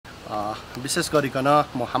विशेष गरिकन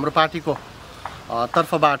म हाम्रो पार्टीको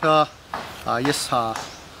तर्फबाट यस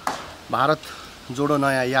भारत जोडो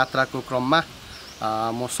नयाँ यात्राको क्रममा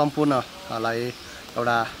म सम्पूर्णलाई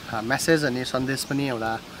एउटा मेसेज अनि सन्देश पनि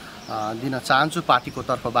एउटा दिन चाहन्छु पार्टीको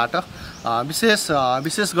तर्फबाट।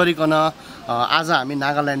 विशेष गरिकन आज हामी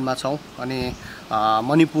नागाल्यान्डमा छौँ अनि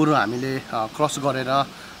मणिपुर हामीले क्रस गरेर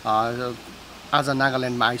आज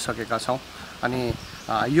नागाल्यान्डमा आइसकेका छौँ अनि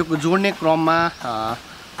यो जोड्ने क्रममा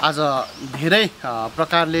आज धेरै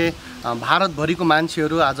प्रकारले भारतभरिको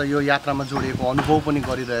मान्छेहरू आज यो यात्रामा जोडिएको अनुभव पनि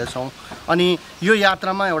गरिरहेछौँ अनि यो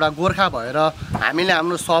यात्रामा एउटा गोर्खा भएर हामीले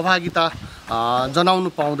हाम्रो सहभागिता जनाउनु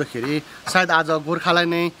पाउँदाखेरि सायद आज गोर्खालाई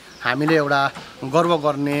नै हामीले एउटा गर्व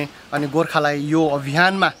गर्ने अनि गोर्खालाई यो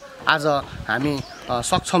अभियानमा आज हामी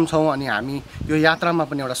सक्षम छौँ अनि हामी यो यात्रामा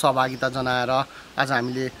पनि एउटा सहभागिता जनाएर आज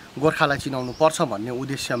हामीले गोर्खालाई चिनाउनु पर्छ भन्ने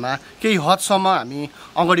उद्देश्यमा केही हदसम्म हामी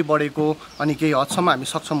अगाडि बढेको अनि केही हदसम्म हामी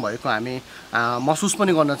सक्षम भएको हामी महसुस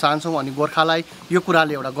पनि गर्न चाहन्छौँ अनि गोर्खालाई यो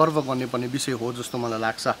कुराले एउटा गर्व गर्ने पनि विषय हो जस्तो मलाई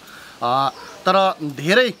लाग्छ। तर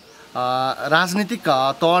धेरै राजनीतिक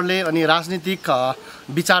तौरले अनि राजनीतिक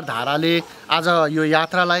विचारधाराले आज यो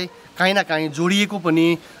यात्रालाई काहीँ न काहीँ जोडिएको पनि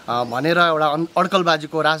भनेर एउटा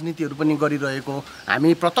अड्कलबाजीको राजनीतिहरू पनि गरिरहेको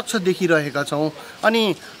हामी प्रत्यक्ष देखिरहेका छौँ अनि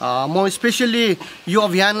म स्पेसल्ली यो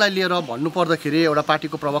अभियानलाई लिएर भन्नुपर्दाखेरि एउटा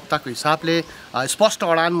पार्टीको प्रवक्ताको हिसाबले स्पष्ट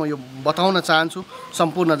अडान म यो बताउन चाहन्छु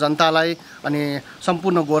सम्पूर्ण जनतालाई अनि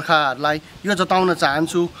सम्पूर्ण गोर्खाहरूलाई यो जताउन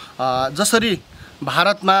चाहन्छु जसरी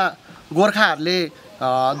भारतमा गोर्खाहरूले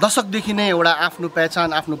दशकदेखि नै एउटा आफ्नो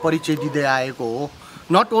पहिचान आफ्नो परिचय दिँदै आएको हो।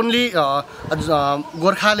 नट ओन्ली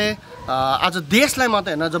गोर्खाले आज देशलाई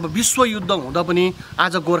मात्रै होइन जब विश्वयुद्ध हुँदा पनि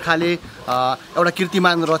आज गोर्खाले एउटा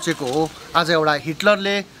कीर्तिमान रचेको हो। आज एउटा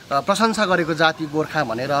हिटलरले प्रशंसा गरेको जाति गोर्खा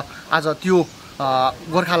भनेर आज त्यो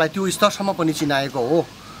गोर्खालाई त्यो स्तरसम्म पनि चिनाएको हो।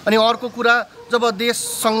 अनि अर्को कुरा जब देश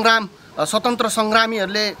सङ्ग्राम स्वतन्त्र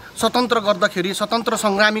सङ्ग्रामीहरूले स्वतन्त्र गर्दाखेरि स्वतन्त्र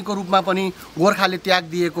सङ्ग्रामीको रूपमा पनि गोर्खाले त्याग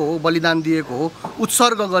दिएको हो बलिदान दिएको हो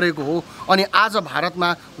उत्सर्ग गरेको हो अनि आज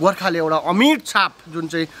भारतमा गोर्खाले एउटा अमिट छाप जुन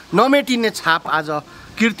चाहिँ नमेटिने छाप आज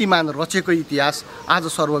कीर्तिमान रचेको इतिहास आज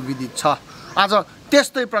सर्वविदित छ। आज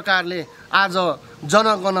त्यस्तै प्रकारले आज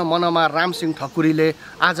जनगण मनमा रामसिंह ठकुरीले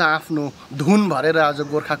आज आफ्नो धुन भरेर आज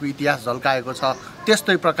गोर्खाको इतिहास झल्काएको छ।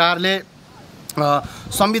 त्यस्तै प्रकारले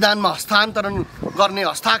संविधानमा हस्तान्तरण गर्ने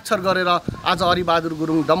हस्ताक्षर गरेर आज हरिबहादुर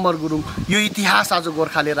गुरुङ डम्बर गुरुङ यो इतिहास आज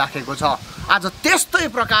गोर्खाले राखेको छ। आज त्यस्तै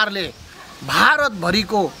प्रकारले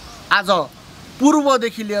भारतभरिको आज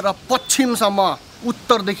पूर्वदेखि लिएर पश्चिमसम्म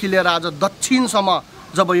उत्तरदेखि लिएर आज दक्षिणसम्म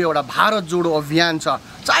जब यो एउटा भारत जोडो अभियान छ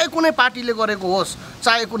चाहे कुनै पार्टीले गरेको होस्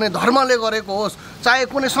चाहे कुनै धर्मले गरेको होस् चाहे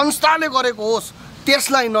कुनै संस्थाले गरेको होस्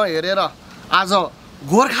त्यसलाई नहेरेर आज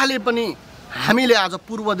गोर्खाले पनि हामीले आज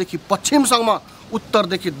पूर्वदेखि पश्चिमसम्म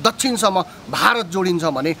उत्तरदेखि दक्षिणसम्म भारत जोडिन्छ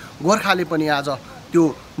भने गोर्खाले पनि आज त्यो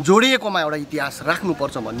जोडिएकोमा एउटा इतिहास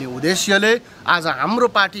राख्नुपर्छ भन्ने उद्देश्यले आज हाम्रो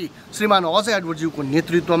पार्टी श्रीमान अजय एडवर्डज्यूको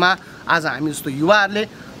नेतृत्वमा आज हामी जस्तो युवाहरूले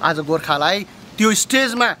आज गोर्खालाई त्यो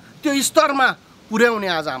स्टेजमा त्यो स्तरमा पुर्याउने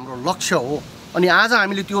आज हाम्रो लक्ष्य हो अनि आज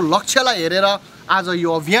हामीले त्यो लक्ष्यलाई हेरेर आज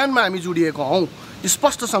यो अभियानमा हामी जोडिएका हौँ।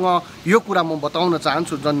 स्पष्टसँग यो कुरा म बताउन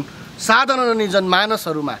चाहन्छु जनसाधारण अनि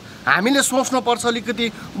जनमानसहरूमा हामीले सोच्नुपर्छ अलिकति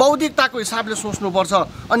बौद्धिकताको हिसाबले सोच्नुपर्छ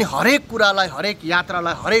अनि हरेक कुरालाई हरेक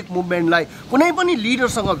यात्रालाई हरेक मुभमेन्टलाई कुनै पनि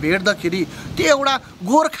लिडरसँग भेट्दाखेरि त्यो एउटा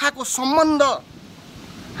गोर्खाको सम्बन्ध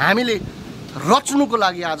हामीले रच्नुको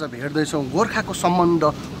लागि आज भेट्दैछौँ। गोर्खाको सम्बन्ध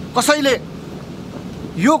कसैले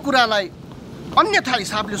यो कुरालाई अन्यथा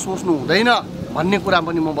हिसाबले सोच्नु हुँदैन भन्ने कुरा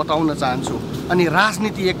पनि म बताउन चाहन्छु। अनि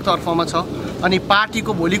राजनीति एकतर्फमा छ अनि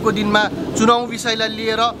पार्टीको भोलिको दिनमा चुनाव विषयलाई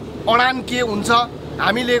लिएर अडान के हुन्छ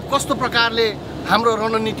हामीले कस्तो प्रकारले हाम्रो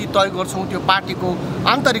रणनीति तय गर्छौँ त्यो पार्टीको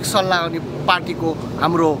आन्तरिक सल्लाह अनि पार्टीको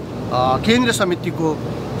हाम्रो केन्द्रीय समितिको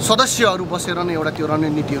सदस्यहरू बसेर नै एउटा त्यो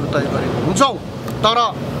रणनीतिहरू तय गरेको हुन्छौँ। तर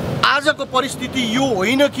आजको परिस्थिति यो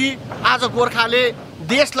होइन कि आज गोर्खाले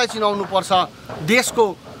देशलाई चिनाउनुपर्छ देशको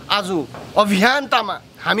आज अभियानतामा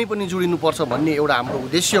हामी पनि जोडिनुपर्छ भन्ने एउटा हाम्रो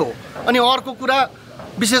उद्देश्य हो। अनि अर्को कुरा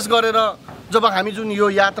विशेष गरेर जब हामी जुन यो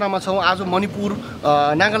यात्रामा छौँ आज मणिपुर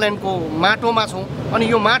नागाल्यान्डको माटोमा छौँ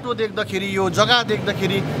अनि यो माटो देख्दाखेरि यो जग्गा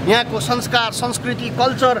देख्दाखेरि यहाँको संस्कार संस्कृति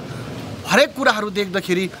कल्चर हरेक कुराहरू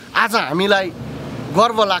देख्दाखेरि आज हामीलाई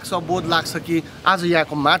गर्व लाग्छ बोध लाग्छ कि आज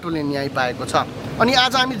यहाँको माटोले न्याय पाएको छ। अनि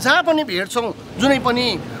आज हामी जहाँ पनि भेट्छौँ जुनै पनि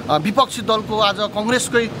विपक्षी दलको आज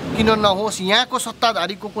कङ्ग्रेसकै किन नहोस्, यहाँको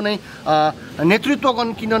सत्ताधारीको कुनै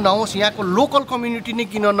नेतृत्वगण किन नहोस्, यहाँको लोकल कम्युनिटी नै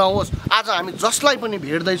किन नहोस्, आज हामी जसलाई पनि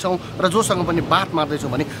भेट्दैछौँ र जोसँग पनि बात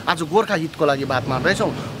मार्दैछौँ भने आज गोर्खा हितको लागि बात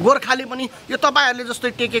मार्दैछौँ। गोर्खाले पनि यो तपाईँहरूले जस्तै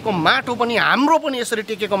टेकेको माटो पनि हाम्रो पनि यसरी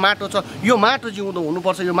टेकेको माटो छ, यो माटो जिउँदो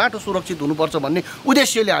हुनुपर्छ, यो माटो सुरक्षित हुनुपर्छ भन्ने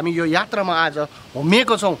उद्देश्यले हामी यो यात्रामा आज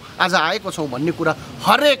होमिएको छौँ, आज आएको छौँ भन्ने कुरा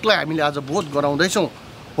हरेकलाई हामीले आज बोध गराउँदैछौँ।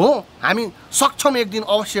 हो, हामी सक्षम एक दिन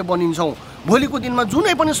अवश्य बनिन्छौँ। भोलिको दिनमा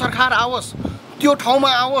जुनै पनि सरकार आओस्, त्यो ठाउँमा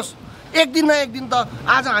आओस्, एक दिन न एक दिन त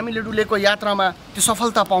आज हामीले डुलेको यात्रामा त्यो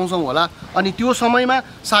सफलता पाउँछौँ होला। अनि त्यो समयमा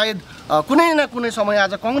सायद कुनै न कुनै समय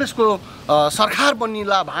आज कङ्ग्रेसको सरकार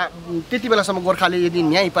बन्निला, त्यति बेलासम्म गोर्खाले यदि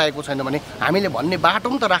न्याय पाएको छैन भने हामीले भन्ने बाटो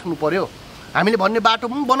पनि त राख्नु पर्यो, हामीले भन्ने बाटो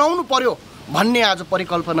पनि बनाउनु पर्यो भन्ने आज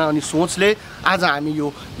परिकल्पना अनि सोचले आज हामी यो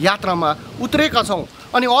यात्रामा उत्रेका छौँ।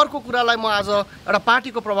 अनि अर्को कुरालाई म आज एउटा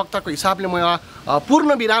पार्टीको प्रवक्ताको हिसाबले म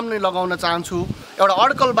पूर्ण विराम नै लगाउन चाहन्छु। एउटा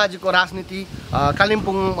अड्कलबाजीको राजनीति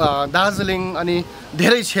कालिम्पोङ, दार्जिलिङ अनि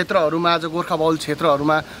धेरै क्षेत्रहरूमा, आज गोर्खा बहुल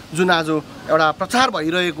क्षेत्रहरूमा जुन आज एउटा प्रचार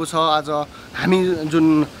भइरहेको छ, आज हामी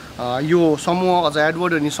जुन यो समूह अझ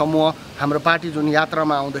एडवर्ड अनि समूह हाम्रो पार्टी जुन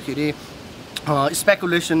यात्रामा आउँदाखेरि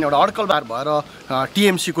स्पेकुलेसन एउटा अड्कलबार भएर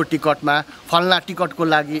टिएमसीको टिकटमा फल्ना टिकटको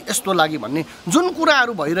लागि यस्तो लागि भन्ने जुन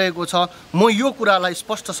कुराहरू भइरहेको छ, म यो कुरालाई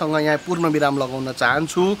स्पष्टसँग यहाँ पूर्ण विराम लगाउन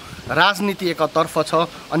चाहन्छु। राजनीति एकतर्फ छ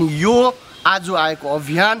अनि यो आज आएको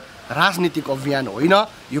अभियान राजनीतिक अभियान होइन,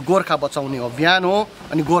 यो गोर्खा बचाउने अभियान हो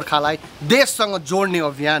अनि गोर्खालाई देशसँग जोड्ने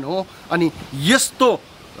अभियान हो। अनि यस्तो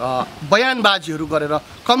बयानबाजीहरू गरेर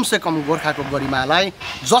कमसेकम गोर्खाको गरिमालाई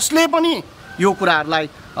जसले पनि यो कुराहरूलाई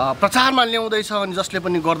प्रचारमा ल्याउँदैछ अनि जसले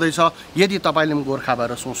पनि गर्दैछ, यदि तपाईँले पनि गोर्खा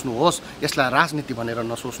भएर सोच्नुहोस्, यसलाई राजनीति भनेर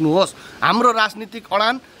नसोच्नुहोस्। हाम्रो राजनीतिक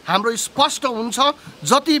अडान हाम्रो स्पष्ट हुन्छ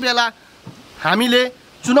जति बेला हामीले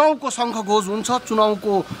चुनावको शङ्खघोष हुन्छ,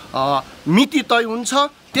 चुनावको मिति तय हुन्छ,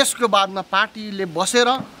 त्यसको बादमा पार्टीले बसेर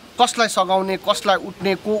कसलाई सघाउने, कसलाई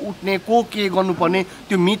उठ्ने, को के गर्नुपर्ने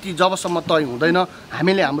त्यो मिति जबसम्म तय हुँदैन,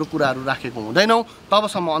 हामीले हाम्रो कुराहरू राखेको हुँदैनौँ,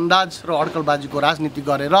 तबसम्म अन्दाज र अड्कलबाजीको राजनीति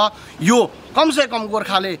गरेर यो कमसेकम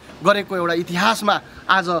गोर्खाले गरेको एउटा इतिहासमा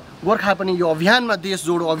आज गोर्खा पनि यो अभियानमा, देश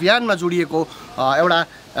जोडो अभियानमा जोडिएको एउटा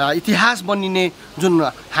इतिहास बनिने जुन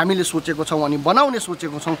हामीले सोचेको छौँ अनि बनाउने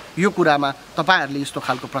सोचेको छौँ, यो कुरामा तपाईँहरूले यस्तो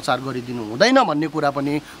खालको प्रचार गरिदिनु हुँदैन भन्ने कुरा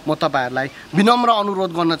पनि म तपाईँहरूलाई विनम्र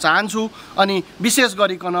अनुरोध गर्न चाहन्छु। अनि विशेष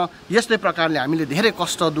गरिकन यस्तै प्रकारले हामीले धेरै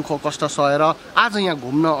कष्ट, दुःख, कष्ट सहेर आज यहाँ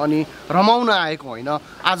घुम्न अनि रमाउन आएको होइन,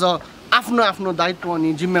 आज आफ्नो आफ्नो दायित्व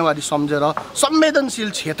अनि जिम्मेवारी सम्झेर संवेदनशील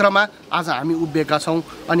क्षेत्रमा आज हामी उभिएका छौँ।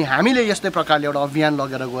 अनि हामीले यस्तै प्रकारले एउटा अभियान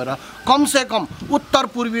लगेर गएर कमसेकम उत्तर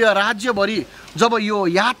पूर्वीय राज्यभरि जब यो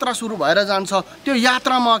यात्रा सुरु भएर जान्छ, त्यो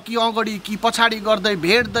यात्रामा कि अगाडि कि पछाडि गर्दै,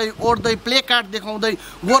 भेट्दै, ओढ्दै, प्ले कार्ड देखाउँदै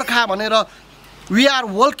गोर्खा भनेर we are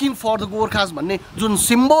working for the Gorkhas भन्ने जुन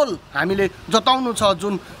सिम्बल हामीले जताउनु छ,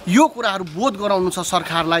 जुन यो कुराहरू बोध गराउनु छ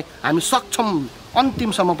सरकारलाई, हामी सक्षम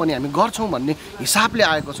अन्तिमसम्म पनि हामी गर्छौँ भन्ने हिसाबले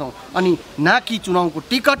आएको छौँ। अनि न कि चुनावको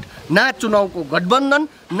टिकट, न चुनावको गठबन्धन,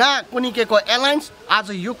 न कुनै केको एलायन्स,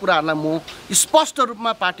 आज यो कुराहरूलाई म स्पष्ट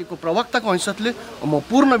रूपमा पार्टीको प्रवक्ताको हैसियतले म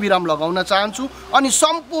पूर्ण विराम लगाउन चाहन्छु। अनि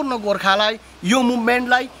सम्पूर्ण गोर्खालाई, यो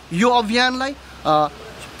मुभमेन्टलाई, यो अभियानलाई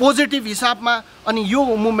पोजिटिभ हिसाबमा अनि यो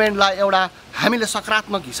मुभमेन्टलाई एउटा हामीले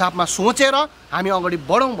सकारात्मक हिसाबमा सोचेर हामी अगाडि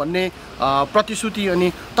बढौँ भन्ने प्रतिश्रुति अनि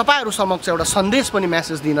तपाईँहरू समक्ष एउटा सन्देश पनि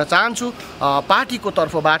मेसेज दिन चाहन्छु पार्टीको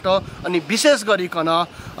तर्फबाट। अनि विशेष गरिकन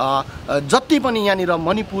जति पनि यहाँनिर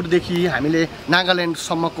मणिपुरदेखि हामीले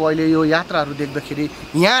नागाल्यान्डसम्मको अहिले यो यात्राहरू देख्दाखेरि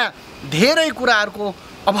यहाँ धेरै कुराहरूको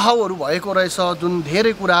अभावहरू भएको रहेछ, जुन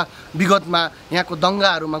धेरै कुरा विगतमा यहाँको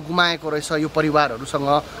दङ्गाहरूमा गुमाएको रहेछ यो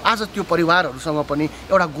परिवारहरूसँग। आज त्यो परिवारहरूसँग पनि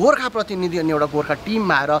एउटा गोर्खा प्रतिनिधि अनि एउटा गोर्खा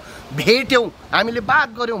टिममा आएर भेट्यौँ, हामीले बात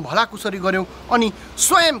गऱ्यौँ, भलाकुसरी गऱ्यौँ। अनि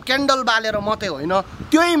स्वयं क्यान्डल बालेर मात्रै होइन,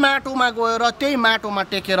 त्यही माटोमा गएर त्यही माटोमा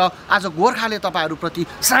टेकेर आज गोर्खाले तपाईँहरूप्रति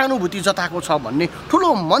सहानुभूति जताएको छ भन्ने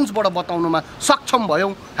ठुलो मञ्चबाट बताउनुमा सक्षम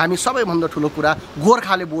भयौँ। हामी सबैभन्दा ठुलो कुरा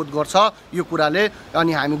गोर्खाले बोध गर्छ यो कुराले,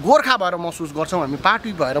 अनि हामी गोर्खा भएर महसुस गर्छौँ, हामी पार्टी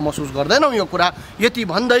भएर महसुस गर्दैनौँ यो कुरा। यति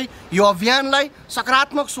भन्दै यो अभियानलाई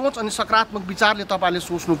सकारात्मक सोच अनि सकारात्मक विचारले तपाईँले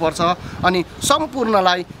सोच्नुपर्छ। अनि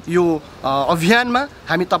सम्पूर्णलाई यो अभियानमा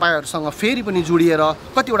हामी तपाईँहरूसँग फेरि पनि जोडिएर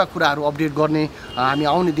कतिवटा कुराहरू अपडेट गर्ने हामी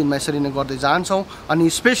आउने दिनमा यसरी नै गर्दै जान्छौँ। अनि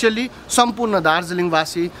स्पेसली सम्पूर्ण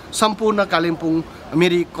दार्जिलिङवासी, सम्पूर्ण कालिम्पोङ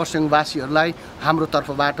मिरिक खरसाङवासीहरूलाई हाम्रो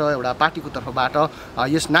तर्फबाट, एउटा पार्टीको तर्फबाट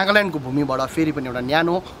यस नागाल्यान्डको भूमिबाट फेरि पनि एउटा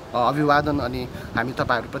न्यानो अभिवादन अनि हामी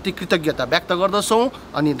तपाईँहरूप्रति कृतज्ञता व्यक्त गर्दछौँ।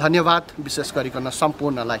 अनि धन्यवाद विशेष गरिकन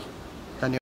सम्पूर्णलाई।